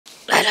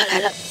来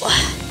了，哇！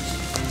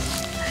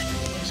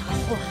啥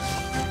货？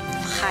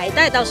海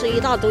带倒是一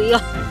大堆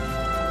啊！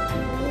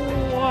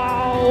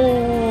哇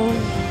哦！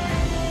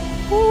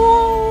哇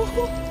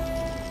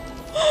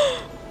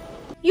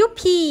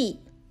！Yooupi！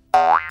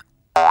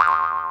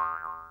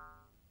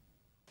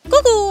 姑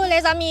姑来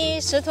咱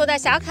们识图的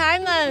小可爱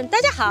们，大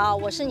家好，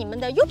我是你们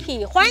的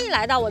Yooupi， 欢迎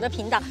来到我的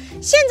频道。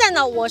现在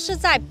呢，我是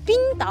在冰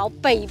岛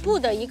北部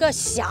的一个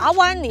峡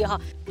湾里哈。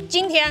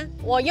今天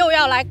我又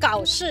要来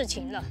搞事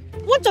情了，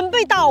我准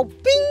备到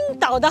冰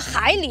岛的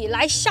海里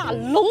来下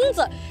笼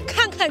子，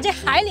看看这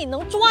海里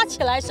能抓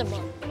起来什么。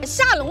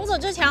下笼子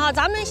之前啊，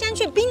咱们先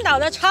去冰岛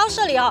的超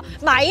市里啊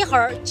买一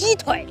盒鸡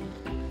腿。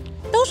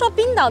都说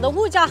冰岛的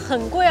物价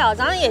很贵啊，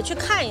咱也去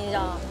看一下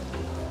啊。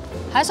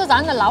还是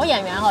咱的老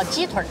演员哈，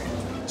鸡腿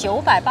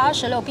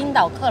986冰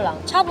岛克朗，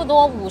差不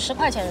多50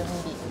块钱人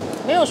民币，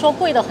没有说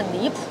贵的很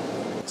离谱。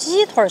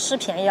鸡腿是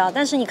便宜啊，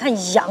但是你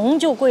看羊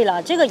就贵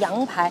了，这个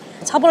羊排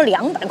差不多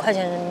200块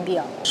钱人民币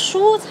啊。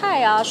蔬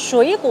菜啊、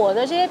水果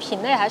的这些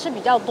品类还是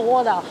比较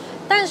多的，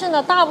但是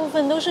呢，大部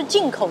分都是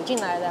进口进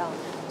来的啊，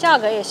价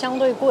格也相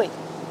对贵。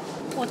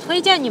我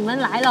推荐你们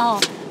来了哈，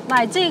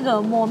买这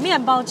个抹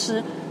面包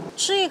吃。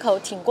吃一口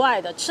挺怪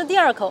的，吃第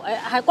二口哎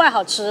还怪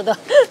好吃的。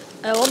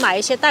我买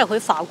一些带回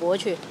法国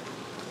去。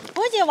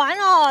补给完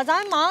了，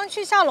咱马上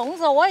去下笼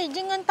子。我已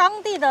经跟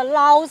当地的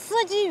老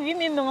司机渔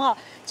民们哈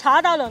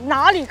查到了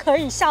哪里可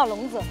以下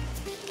笼子。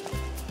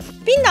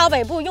冰岛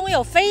北部拥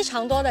有非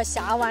常多的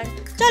峡湾，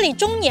这里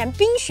终年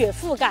冰雪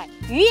覆盖，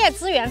渔业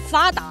资源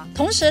发达，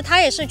同时它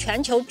也是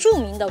全球著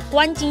名的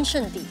观鲸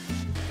胜地。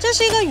这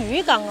是一个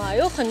渔港啊，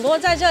有很多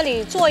在这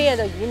里作业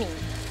的渔民。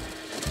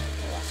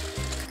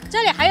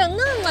这里还有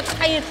那么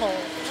大一桶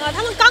啊！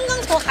他们刚刚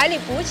从海里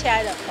捕起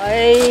来的。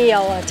哎呀，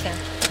我天！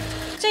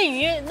这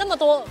鱼那么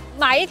多，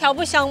买一条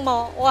不香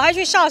吗？我还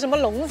去下什么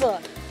笼子？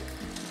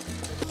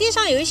地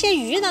上有一些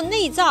鱼的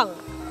内脏，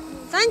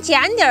咱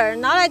捡点儿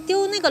拿来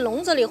丢那个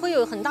笼子里，会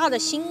有很大的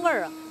腥味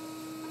儿啊！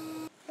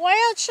我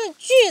要吃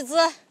巨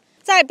资，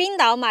在冰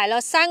岛买了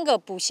3个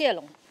捕蟹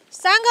笼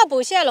，3个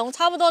捕蟹笼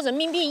差不多人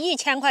民币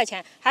1000块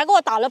钱，还给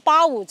我打了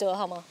85折，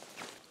好吗？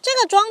这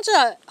个装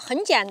置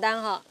很简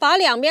单哈，把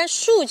两边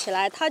竖起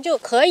来，它就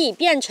可以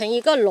变成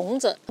一个笼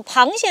子。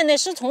螃蟹呢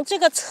是从这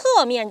个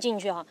侧面进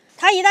去哈，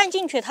它一旦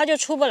进去它就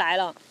出不来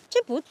了。这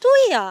不对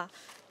呀，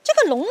这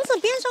个笼子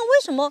边上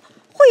为什么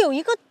会有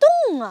一个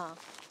洞啊？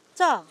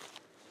那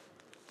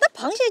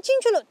螃蟹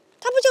进去了，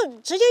它不就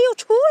直接又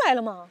出来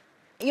了吗？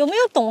有没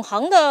有懂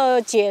行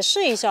的解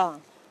释一下？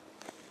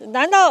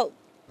难道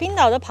冰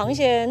岛的螃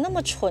蟹那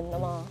么蠢的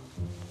吗？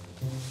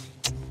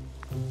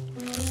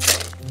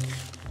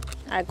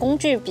哎，工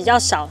具比较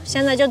少，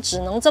现在就只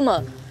能这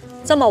么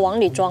往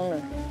里装了。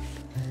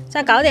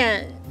再搞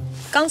点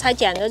刚才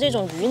捡的这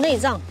种鱼内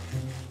脏，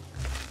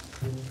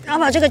然后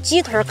把这个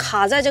鸡腿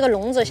卡在这个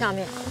笼子下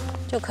面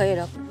就可以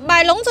了。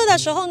买笼子的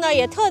时候呢，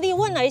也特地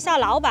问了一下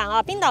老板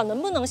啊，冰岛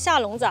能不能下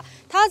笼子？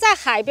他在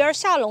海边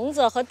下笼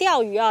子和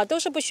钓鱼啊，都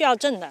是不需要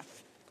证的。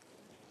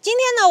今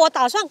天呢，我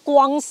打算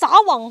广撒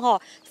网哈，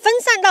分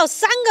散到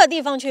3个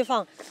地方去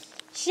放。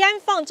先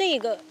放这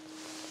个，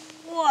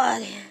我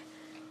天！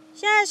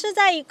现在是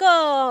在一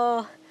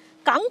个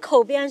港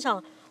口边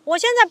上，我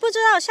现在不知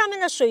道下面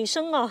的水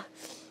深啊，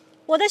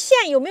我的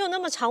线有没有那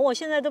么长，我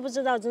现在都不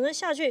知道，只能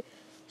下去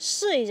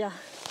试一下。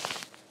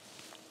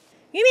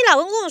渔民老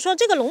公跟我说，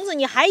这个笼子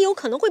你还有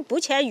可能会捕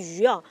起来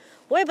鱼啊，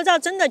我也不知道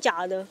真的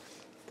假的，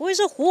不会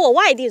是唬我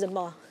外地人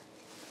吧？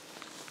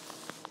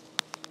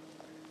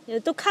也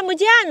都看不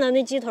见了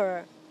那鸡腿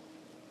儿，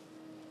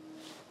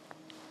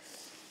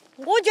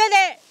我觉得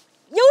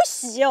有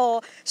戏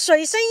哦，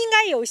水深应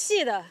该有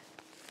戏的。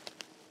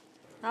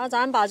然后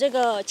咱把这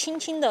个轻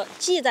轻的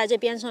系在这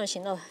边上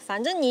行了，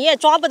反正你也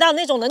抓不到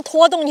那种能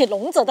拖动你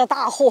笼子的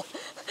大货。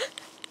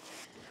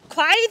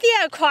快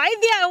点，快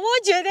点！我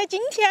觉得今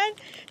天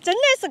真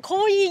的是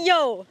可以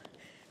有。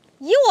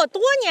以我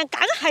多年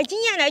赶海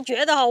经验来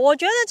觉得哈，我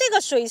觉得这个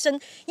水深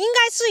应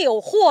该是有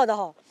货的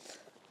哈。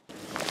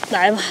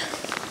来吧，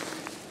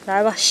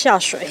来吧，下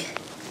水。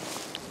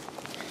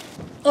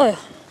哎呀，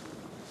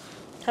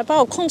还帮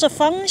我控制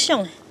方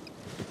向。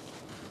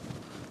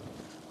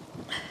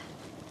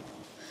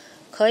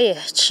可以，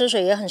吃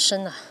水也很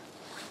深啊。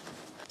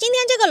今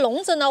天这个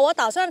笼子呢，我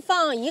打算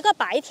放一个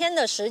白天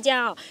的时间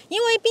啊，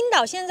因为冰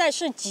岛现在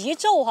是极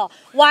昼哈，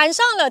晚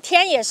上了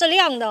天也是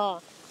亮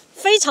的，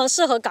非常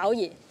适合搞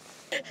野。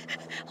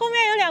后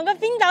面有2个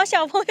冰岛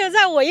小朋友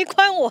在围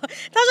观我，他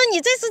说：“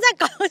你这是在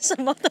搞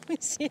什么东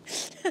西？”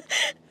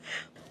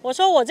我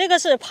说：“我这个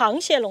是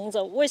螃蟹笼子，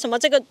为什么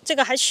这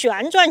个还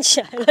旋转起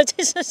来了？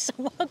这是什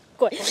么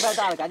鬼？”风太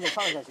大了，赶紧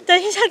放下去。等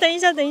一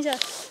下。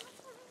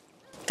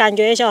感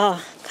觉一下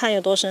哈，看有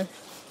多深。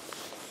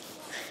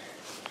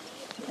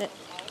哎，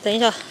等一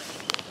下，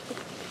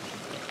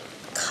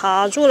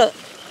卡住了。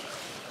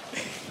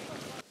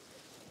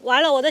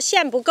完了，我的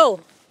线不够，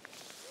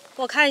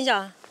我看一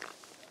下。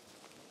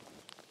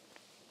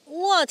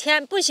我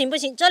天，不行，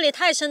这里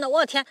太深了，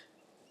我天，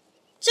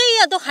这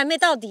样都还没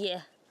到底。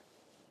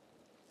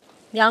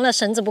量了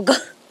绳子不够，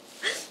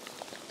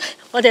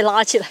我得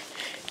拉起来。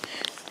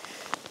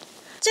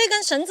这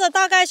根绳子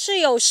大概是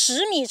有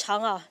10米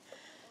长啊，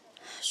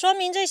说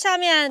明这下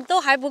面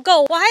都还不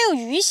够。我还有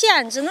鱼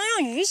线，只能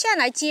用鱼线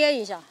来接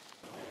一下。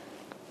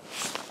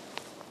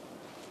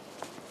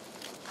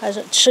开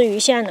始吃鱼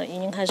线了，已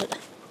经开始。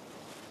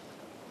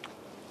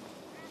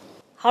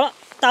好了，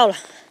到了，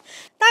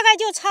大概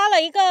就差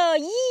了一个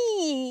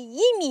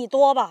1米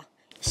多吧。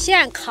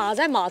线卡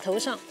在码头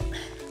上。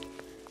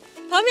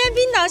旁边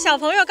冰岛小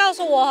朋友告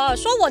诉我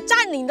说我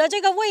占领的这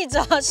个位置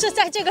是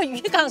在这个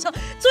渔港上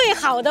最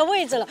好的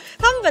位置了。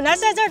他们本来是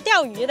在这儿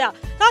钓鱼的，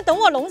然后等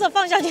我笼子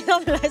放下去，他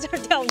们来这儿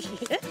钓鱼。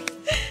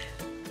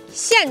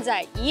现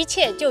在一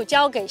切就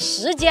交给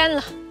时间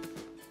了。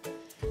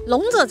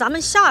笼子咱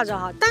们下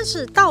着但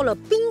是到了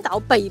冰岛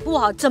北部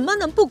怎么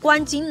能不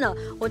观鲸呢？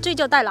我这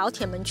就带老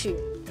铁们去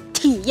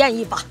体验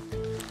一把。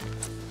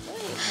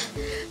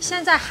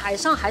现在海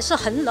上还是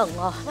很冷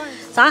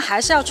咱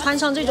还是要穿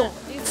上这种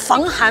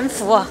防寒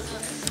服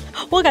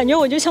我感觉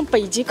我就像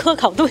北极科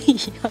考队一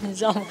样，你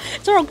知道吗？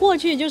这儿过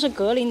去就是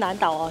格陵兰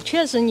岛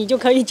确实你就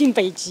可以进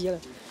北极了。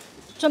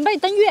准备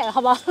登月，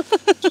好吧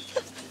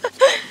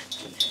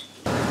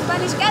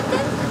？Spanish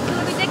captain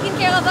will be taking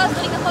care of us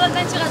during the whole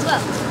adventure as well.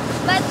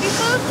 But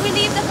before we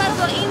leave the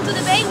harbor into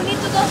the bay, we need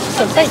to go to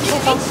some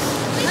testing.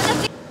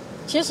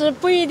 其实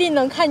不一定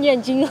能看见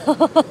鲸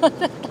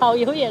导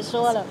游也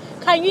说了，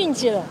看运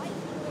气了。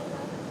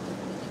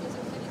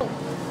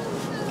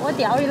我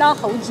钓一捞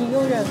猴鸡，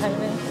有人看见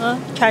没？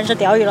全是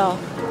钓鱼捞。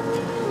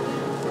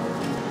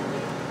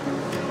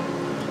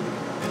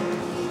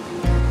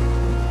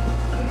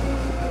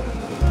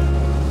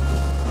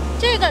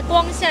这个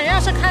光线要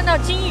是看到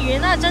鲸鱼，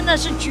那真的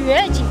是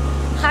绝景。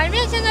海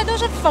面现在都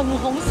是粉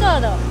红色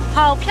的，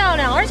好漂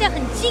亮，而且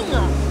很近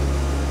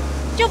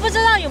就不知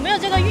道有没有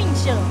这个运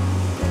气了。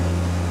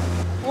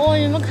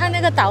你们看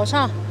那个岛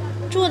上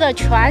住的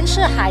全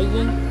是海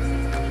鹰，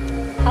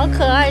好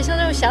可爱，像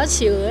那种小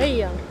企鹅一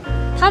样。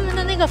他们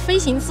的那个飞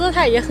行姿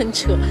态也很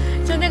扯，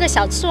就那个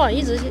小翅膀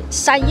一直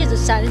扇，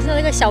像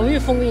那个小蜜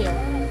蜂一样。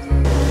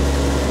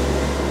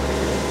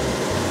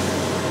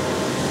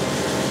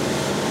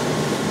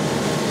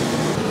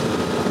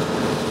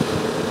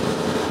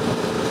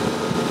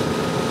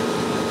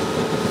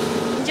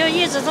你就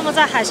一直这么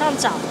在海上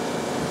找，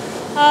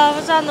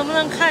不知道能不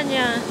能看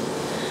见。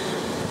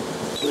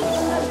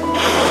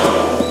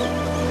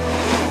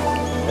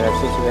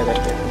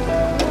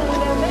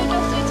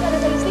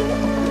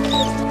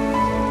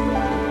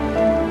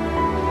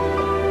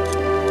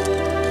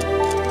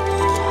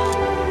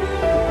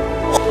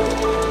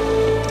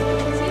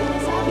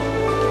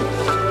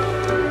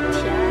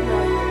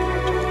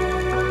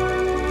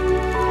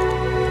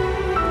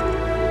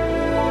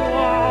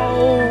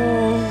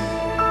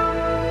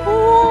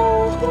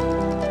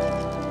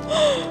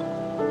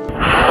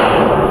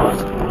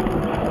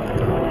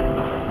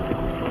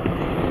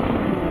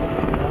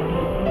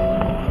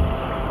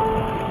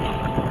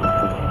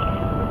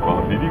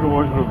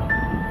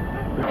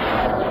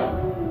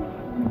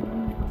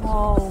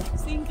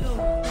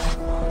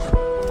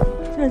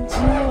这鸡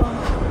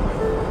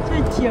这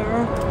景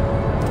儿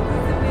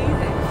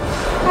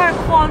太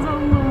夸张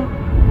了。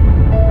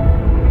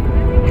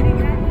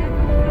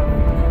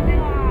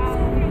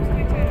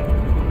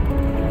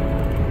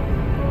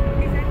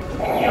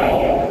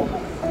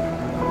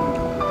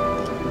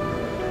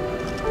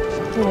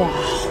哇，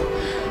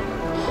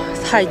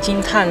太惊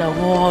叹了！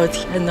哇，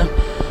天哪！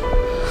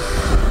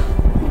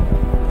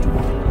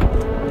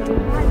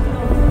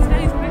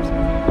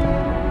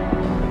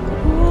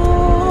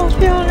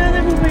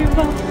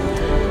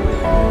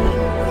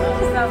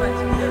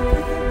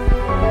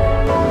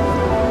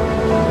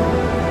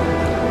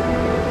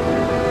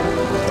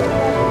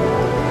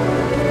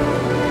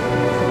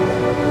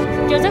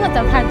就这个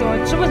等判多，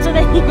值不值得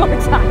一个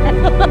彩？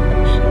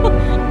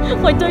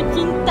我都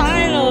惊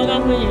呆了，我告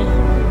诉你。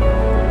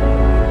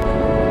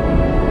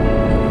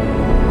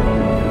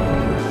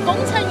工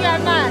程员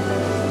们，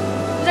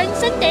人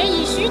生得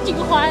意须尽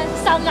欢，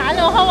上岸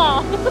了好不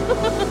好？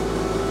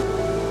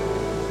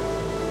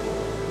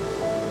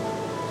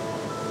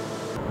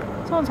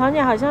这种场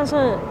景好像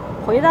是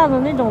回到了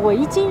那种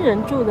维京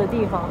人住的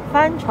地方，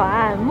帆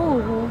船、木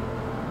屋。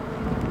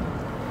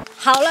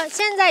好了，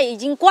现在已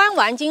经观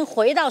完鲸，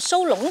回到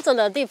收笼子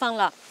的地方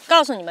了。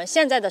告诉你们，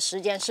现在的时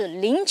间是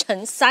凌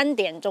晨3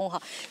点钟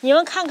你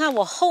们看看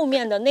我后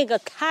面的那个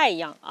太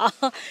阳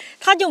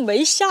它就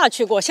没下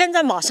去过，现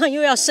在马上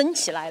又要升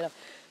起来了。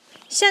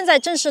现在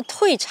正是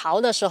退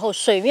潮的时候，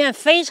水面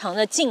非常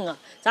的静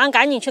咱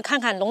赶紧去看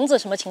看笼子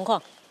什么情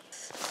况。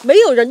没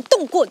有人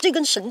动过这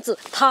根绳子，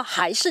它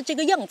还是这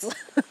个样子。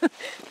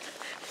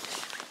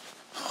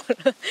好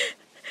了，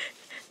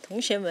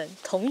同学们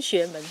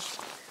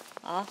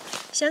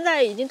现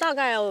在已经大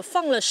概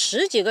放了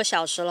10几个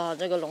小时了，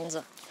这个笼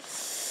子。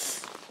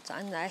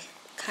咱来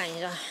看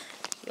一下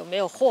有没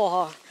有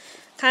货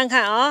看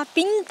看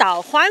冰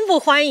岛欢不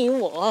欢迎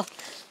我？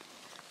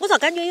我咋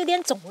感觉有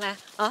点肿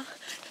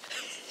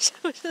是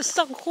不是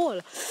上货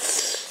了？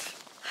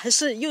还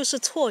是又是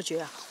错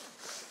觉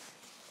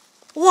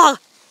哇，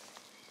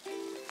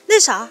那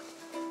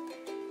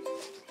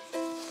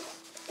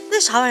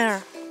啥玩意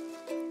儿？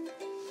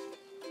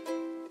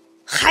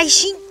海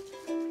星，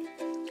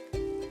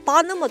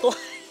扒那么多，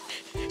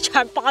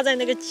全扒在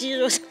那个肌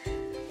肉上。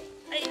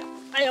哎呀，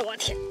哎呀，我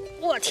天，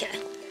我天！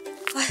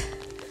哎，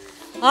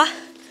啊，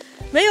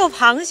没有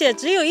螃蟹，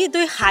只有一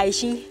堆海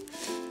星，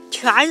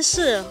全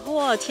是。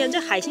我天，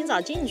这海星咋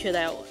进去的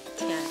呀？我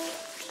天！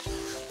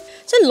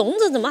这笼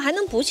子怎么还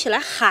能捕起来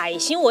海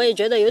星？我也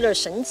觉得有点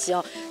神奇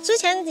哦。之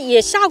前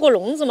也下过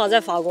笼子嘛，在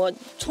法国，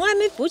从来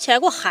没捕起来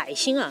过海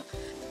星啊。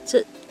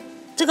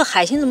这个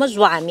海星怎么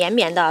软绵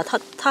绵的？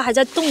它还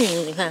在动，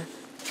你看。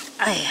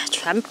哎呀，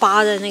全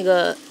扒在那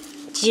个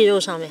肌肉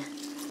上面，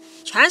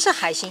全是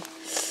海星。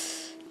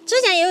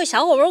之前也有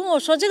小伙伴跟我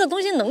说这个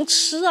东西能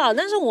吃啊，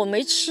但是我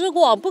没吃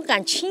过，不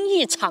敢轻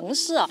易尝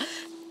试啊。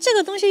这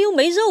个东西又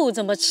没肉，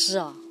怎么吃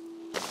啊？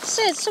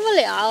吃也吃不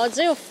了，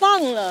只有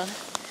放了。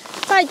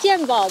再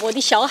见吧，我的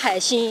小海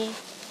星。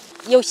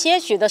有些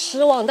许的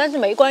失望，但是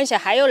没关系，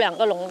还有2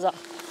个笼子，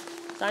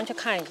咱去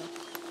看一下。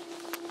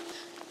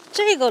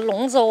这个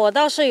笼子我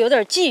倒是有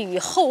点寄予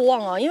厚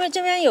望啊，因为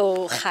这边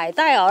有海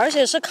带啊，而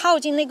且是靠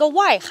近那个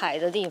外海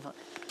的地方。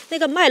那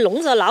个卖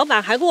笼子的老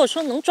板还跟我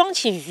说能装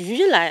起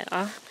鱼来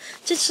啊，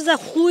这是在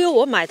忽悠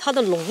我买他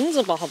的笼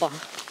子吧？好吧。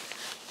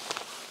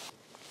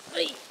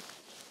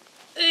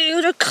哎，有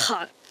点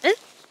卡，哎，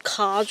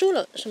卡住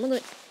了，什么东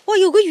西？哇，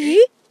有个鱼，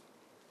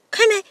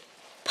看没？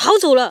跑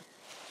走了。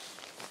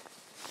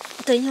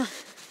等一下，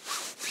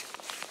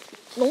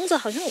笼子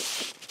好像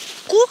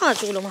挂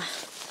住了嘛。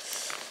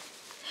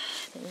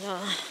等一下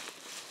啊，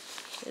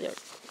有点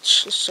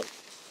吃手。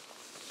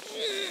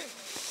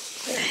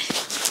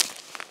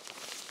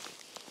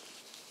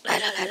来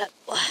了，哇！来了，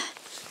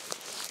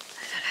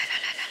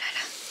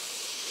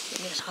有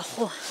没有啥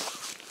货？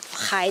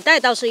海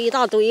带倒是一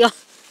大堆啊。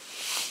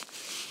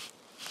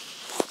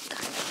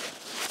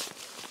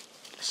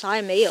啥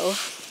也没有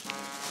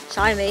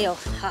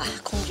啊！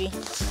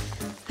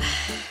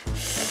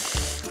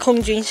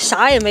空军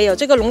啥也没有，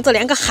这个笼子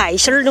连个海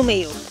星都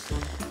没有。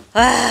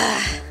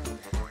哎。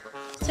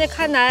这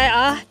看来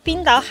啊，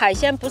冰岛海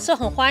鲜不是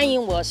很欢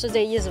迎我，是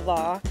这意思吧？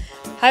啊，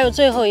还有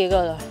最后一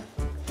个了，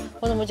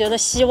我怎么觉得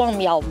希望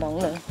渺茫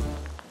呢？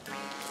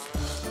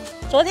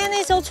昨天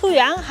那艘出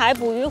远海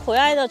捕鱼回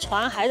来的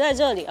船还在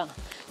这里啊，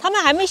他们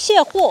还没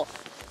卸货，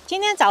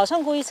今天早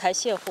上估计才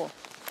卸货。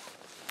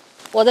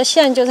我的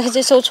线就在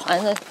这艘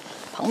船的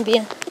旁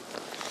边。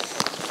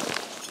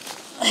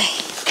哎，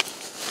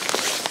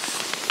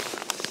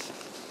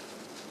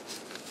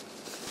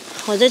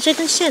我在这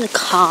根线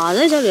卡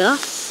在这里了。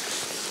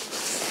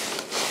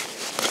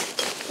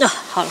啊，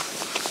好了，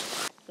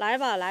来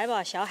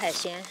吧，小海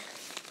鲜，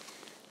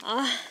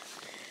啊，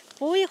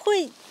不会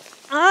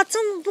啊，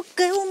这么不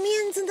给我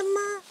面子的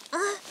吗？啊，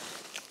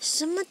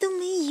什么都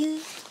没有，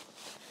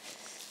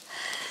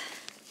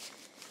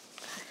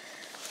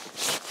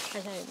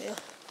看一下有没有。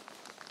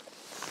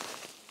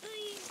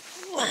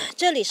哇，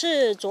这里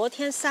是昨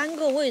天3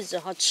个位置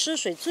哈吃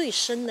水最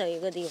深的一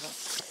个地方。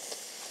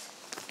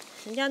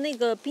人家那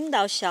个冰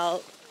岛小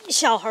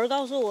孩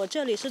告诉我，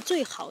这里是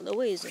最好的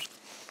位置。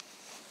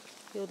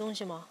有东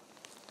西吗？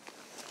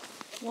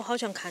我好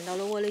像看到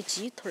了我的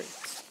鸡腿。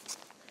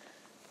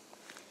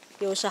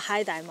又是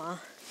海带吗？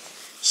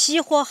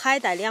西火海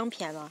带2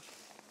片吗？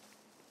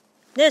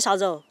那是啥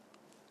子？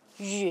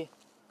鱼。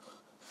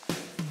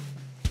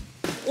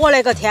我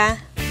勒个天！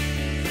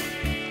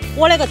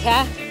我勒个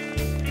天！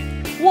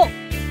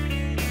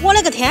我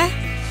勒个天！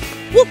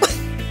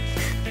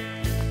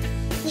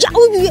咬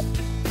鱼！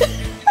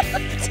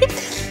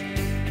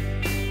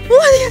我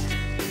的天！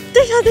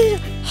等一下，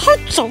好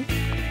重！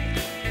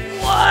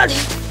我的，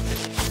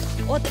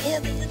我等一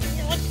下，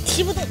我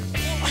提不动。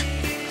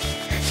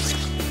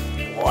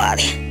我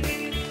的，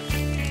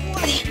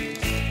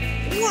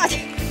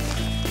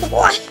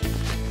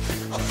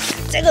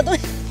这个东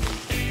西，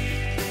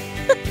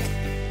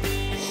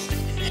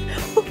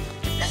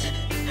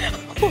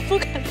我不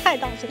敢太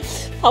大声，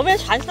旁边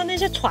船上那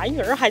些船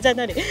员还在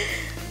那里。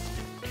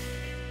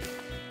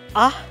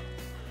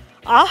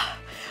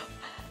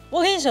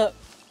我跟你说。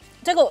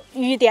这个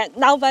鱼店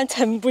老板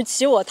撑不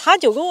起我，他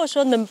就跟我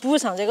说能捕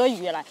上这个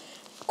鱼来，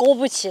果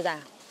不其然，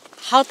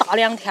好大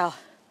2条。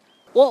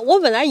我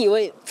本来以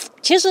为，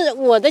其实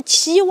我的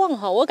期望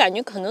哈，我感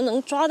觉可能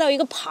能抓到一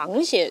个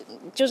螃蟹，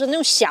就是那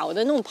种小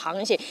的那种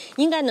螃蟹，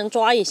应该能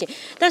抓一些，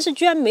但是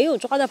居然没有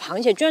抓到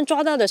螃蟹，居然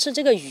抓到的是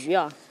这个鱼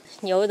啊，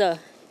牛的。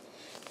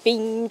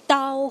冰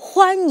岛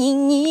欢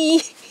迎你，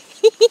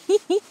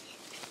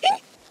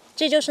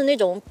这就是那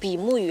种比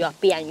目鱼啊，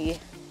扁鱼，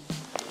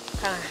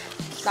看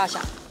大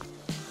小。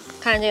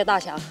看这个大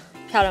小，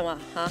漂亮吗？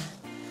啊，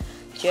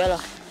绝了！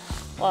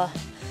哇，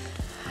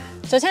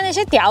昨天那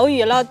些钓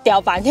鱼了，钓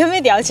半天没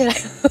钓起来，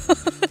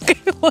给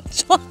我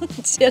撞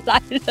起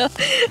来了。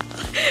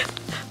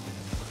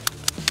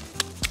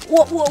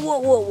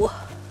我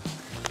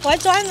还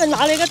专门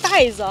拿了一个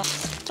袋子，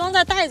装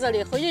在袋子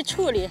里回去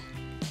处理。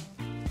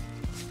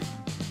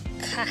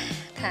看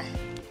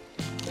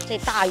这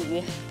大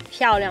鱼，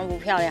漂亮不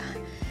漂亮？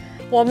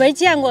我没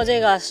见过这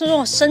个，是这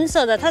种深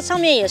色的，它上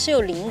面也是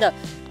有鳞的。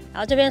然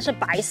后这边是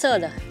白色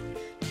的，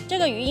这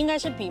个鱼应该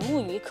是比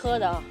目鱼科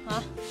的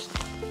啊。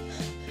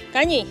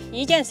赶紧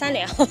一键3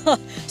连，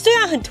虽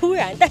然很突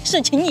然，但是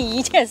请你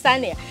一键3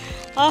连。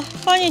好，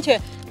放进去，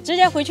直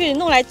接回去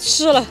弄来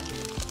吃了。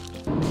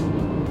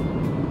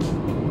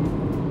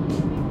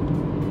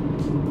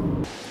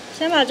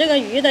先把这个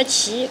鱼的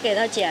鳍给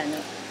它剪了，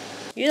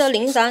鱼的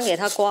鳞缒给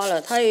它刮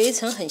了，它有一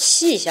层很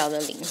细小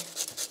的鳞。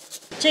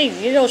这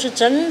鱼肉是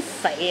真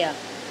肥呀！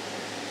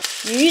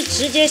鱼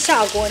直接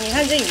下锅，你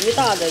看这鱼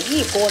大的，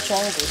一锅装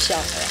不下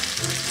呀。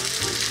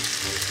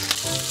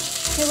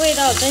这味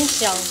道真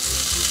香。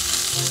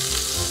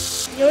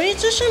有一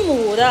只是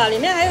母的，里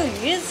面还有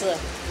鱼籽，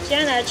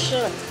先来吃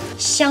了。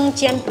香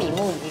煎比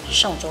目鱼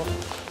上桌。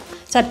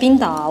在冰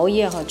岛熬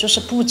夜哈，就是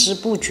不知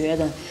不觉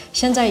的，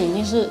现在已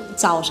经是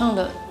早上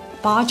的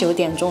8、9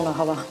点钟了，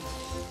好吧？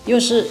又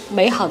是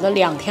美好的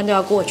2天都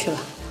要过去了。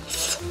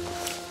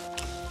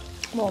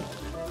哦，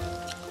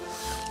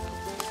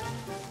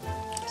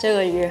这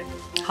个鱼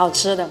好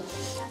吃的，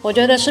我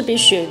觉得是比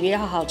鳕鱼要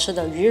好吃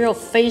的，鱼肉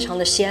非常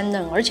的鲜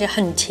嫩，而且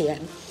很甜，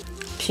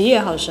皮也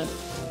好吃。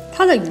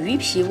它的鱼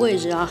皮位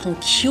置啊很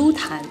Q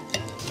弹，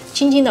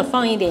轻轻的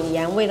放一点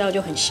盐，味道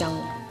就很香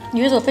了。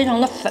鱼籽非常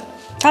的粉，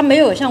它没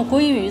有像鲑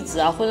鱼籽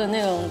啊或者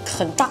那种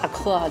很大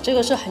颗啊，这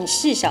个是很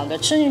细小的，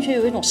吃进去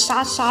有一种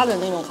沙沙的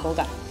那种口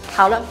感。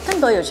好了，更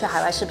多有趣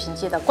海外视频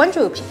记得关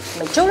注Yooupi，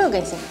每周6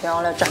更新，别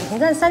忘了转评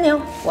赞3连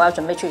哦！我要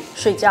准备去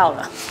睡觉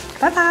了，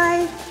拜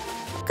拜。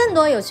更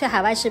多有趣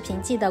海外视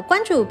频记得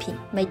关注Yooupi，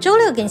每周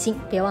6更新，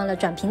别忘了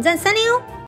转评赞3连哦！